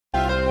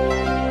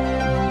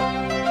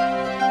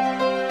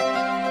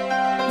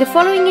The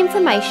following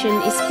information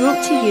is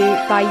brought to you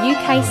by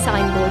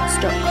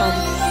uksignboards.com.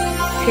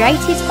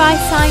 Created by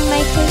sign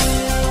makers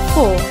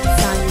for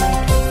sign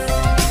makers.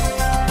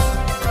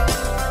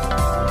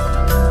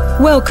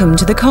 Welcome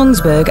to the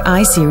Kongsberg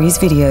I-Series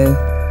video.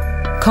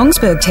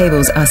 Kongsberg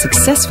tables are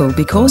successful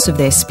because of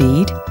their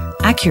speed,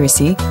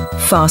 accuracy,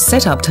 fast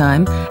setup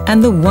time,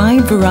 and the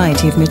wide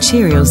variety of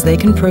materials they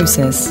can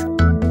process.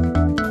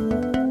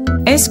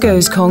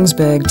 Esko's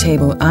Kongsberg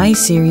Table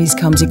I-Series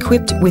comes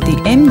equipped with the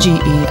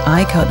MGE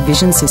iCut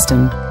Vision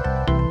System.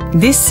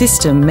 This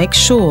system makes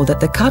sure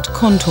that the cut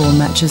contour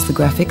matches the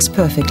graphics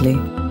perfectly.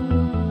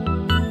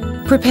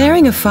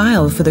 Preparing a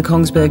file for the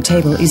Kongsberg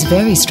table is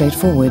very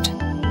straightforward.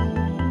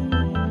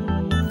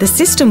 The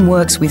system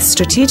works with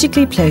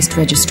strategically placed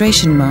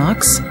registration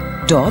marks,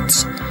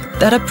 dots,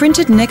 that are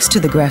printed next to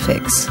the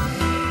graphics.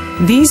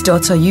 These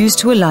dots are used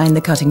to align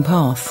the cutting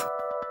path.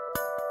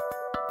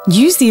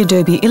 Use the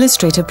Adobe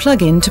Illustrator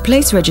plugin to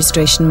place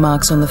registration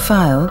marks on the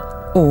file,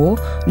 or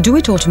do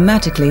it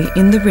automatically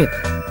in the RIP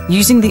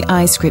using the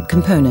iScript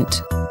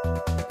component.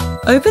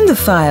 Open the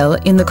file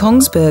in the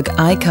Kongsberg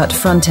iCut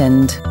front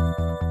end.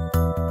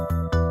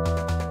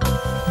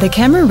 The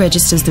camera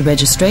registers the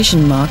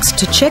registration marks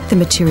to check the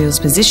material's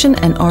position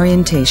and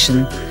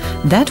orientation.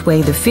 That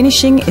way the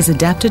finishing is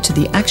adapted to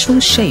the actual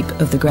shape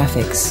of the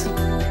graphics.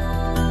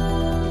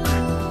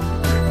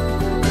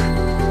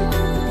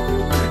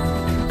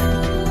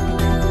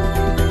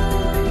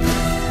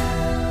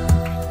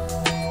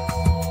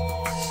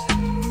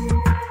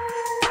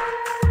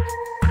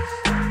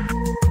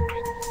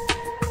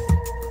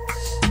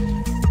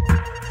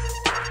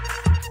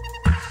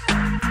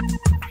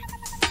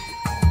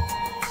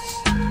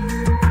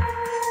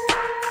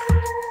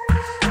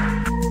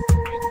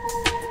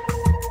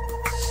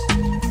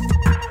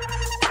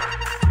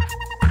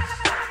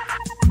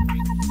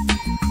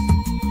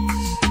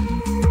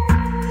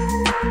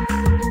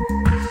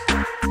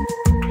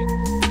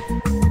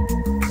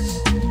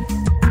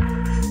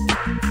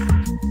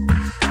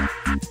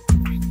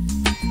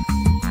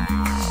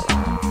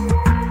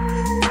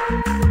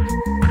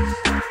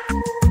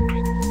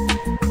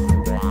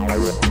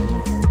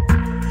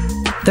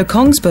 The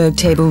Kongsberg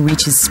table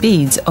reaches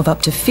speeds of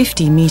up to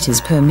 50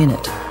 meters per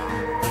minute.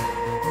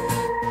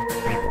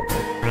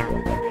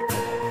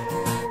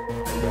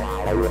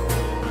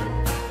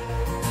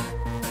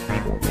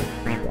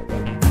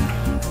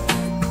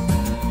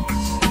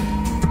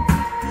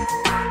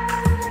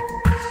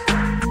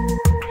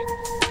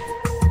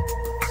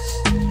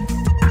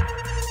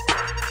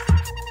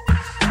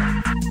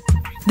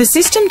 The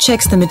system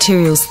checks the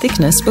material's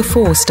thickness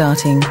before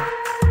starting.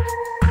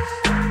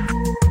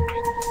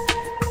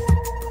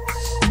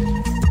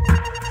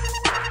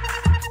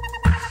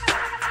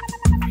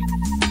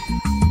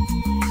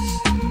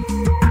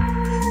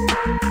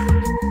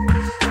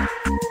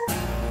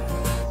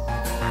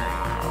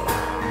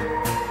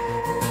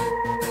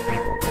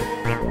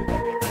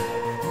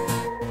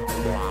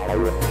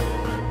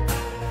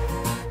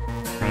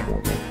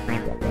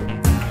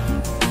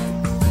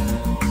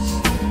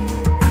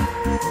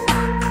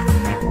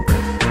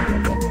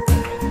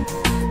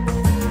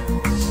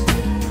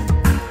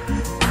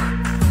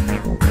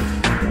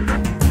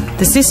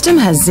 The system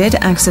has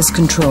Z-axis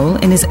control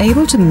and is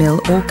able to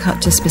mill or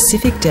cut to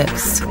specific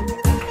depths.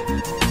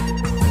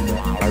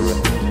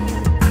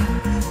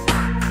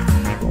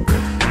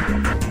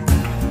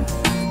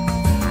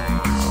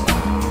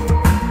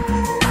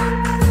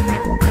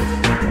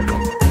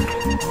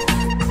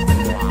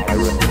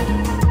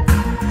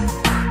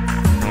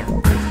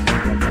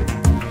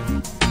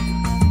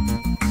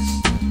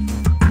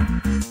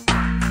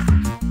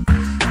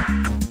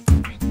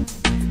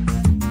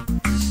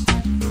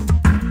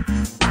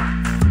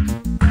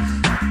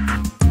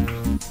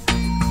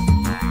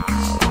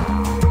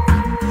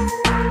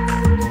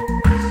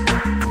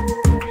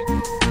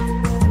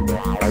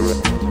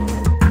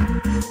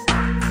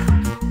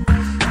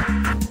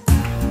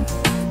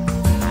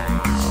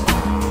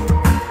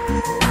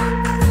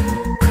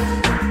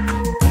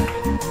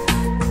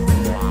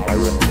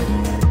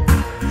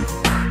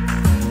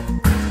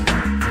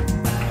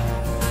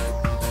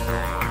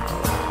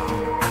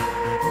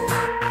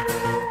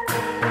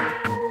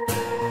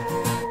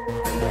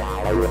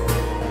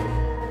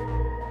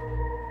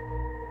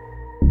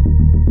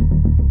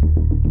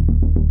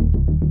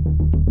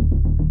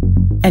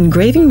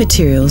 Engraving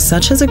materials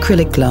such as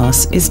acrylic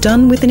glass is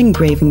done with an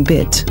engraving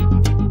bit.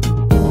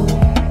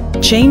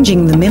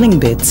 Changing the milling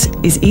bits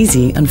is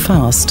easy and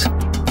fast.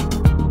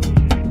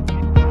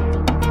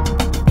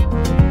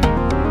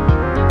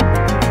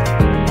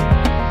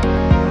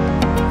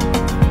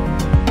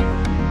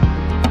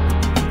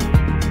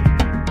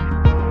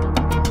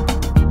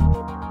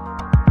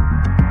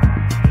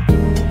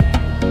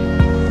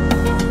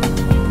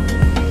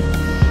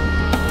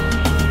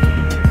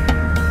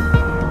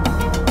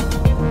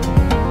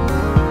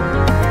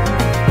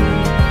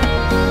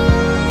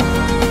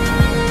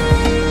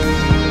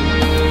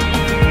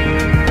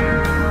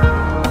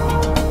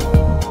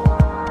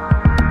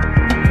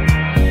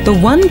 The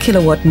 1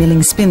 kilowatt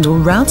milling spindle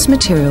routes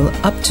material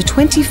up to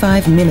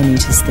 25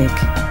 millimeters thick.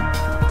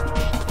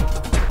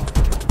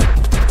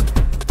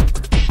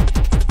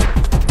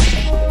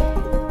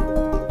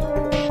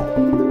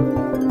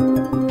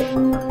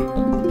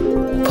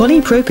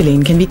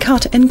 Polypropylene can be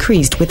cut and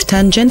creased with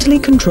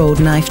tangentially controlled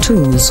knife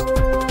tools.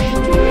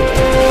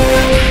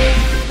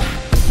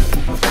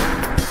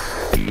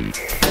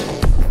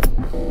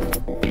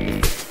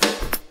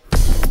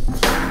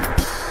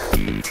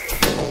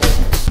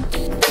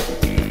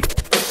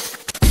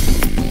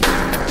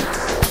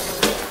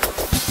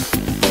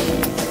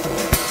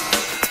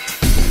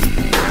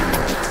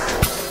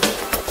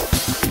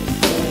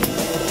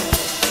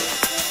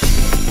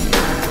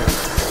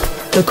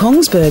 The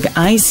Kongsberg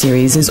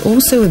I-Series is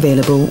also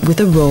available with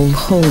a roll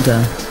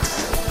holder.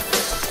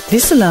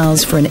 This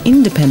allows for an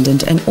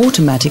independent and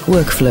automatic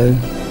workflow.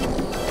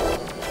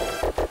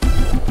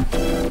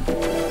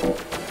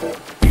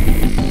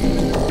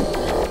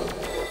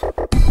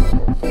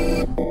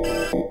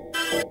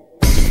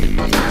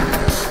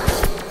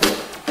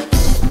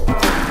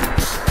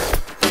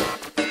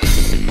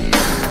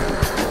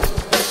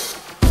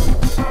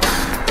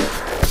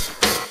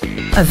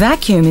 A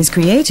vacuum is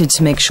created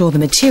to make sure the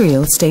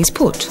material stays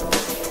put.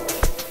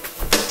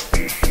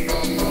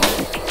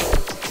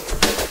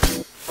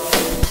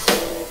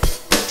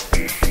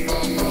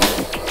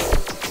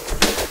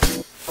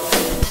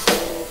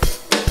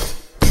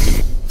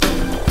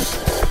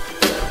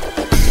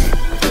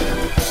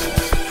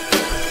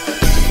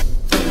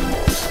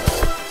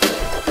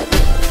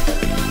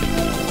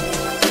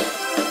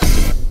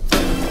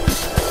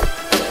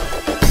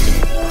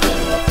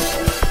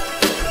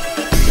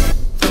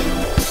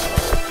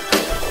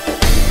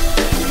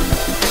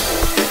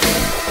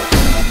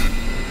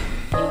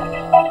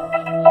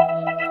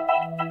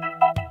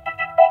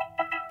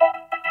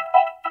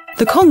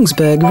 The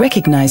Kongsberg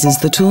recognizes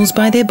the tools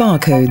by their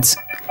barcodes.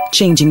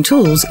 Changing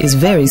tools is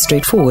very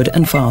straightforward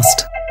and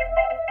fast.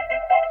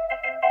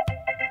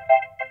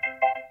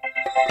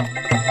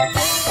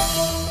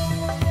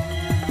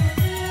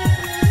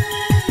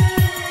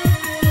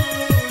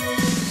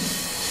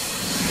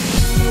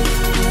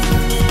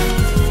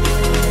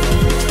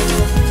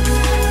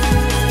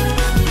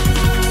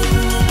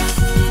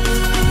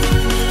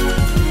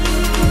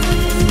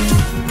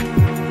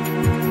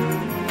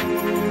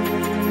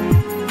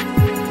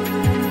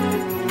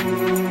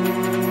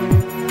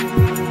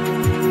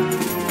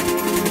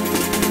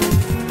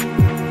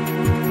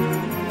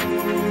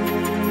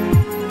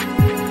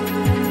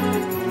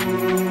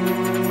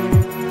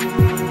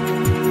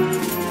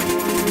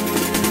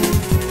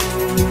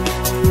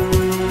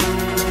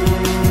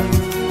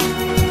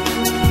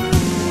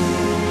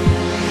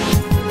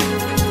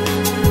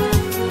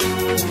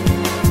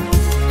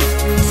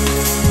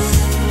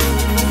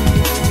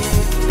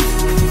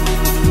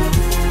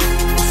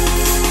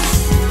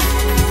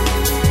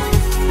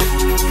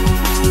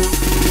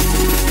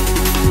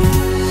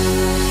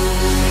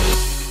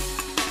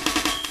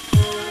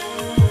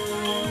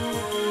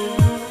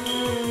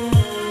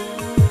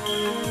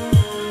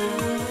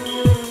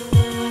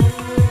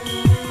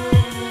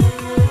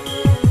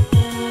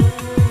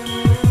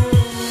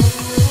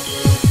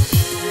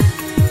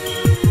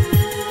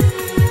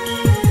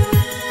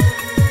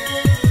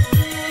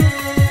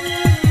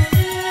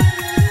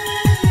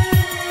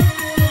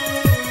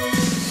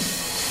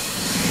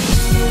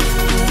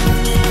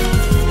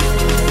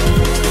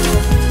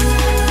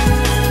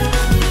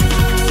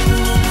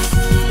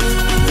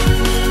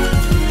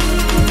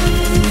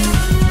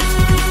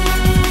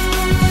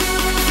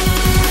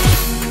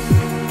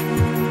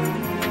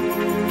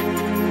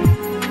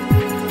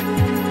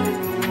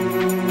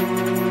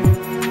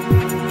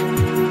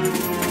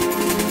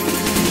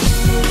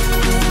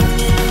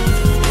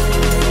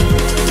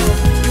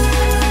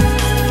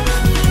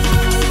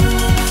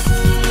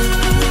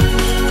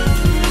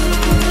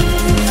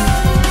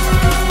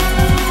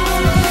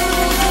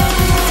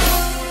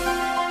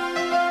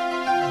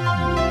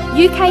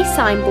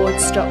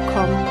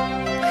 uksignboards.com.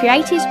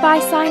 Created by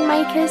sign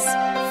makers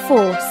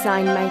for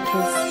sign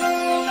makers.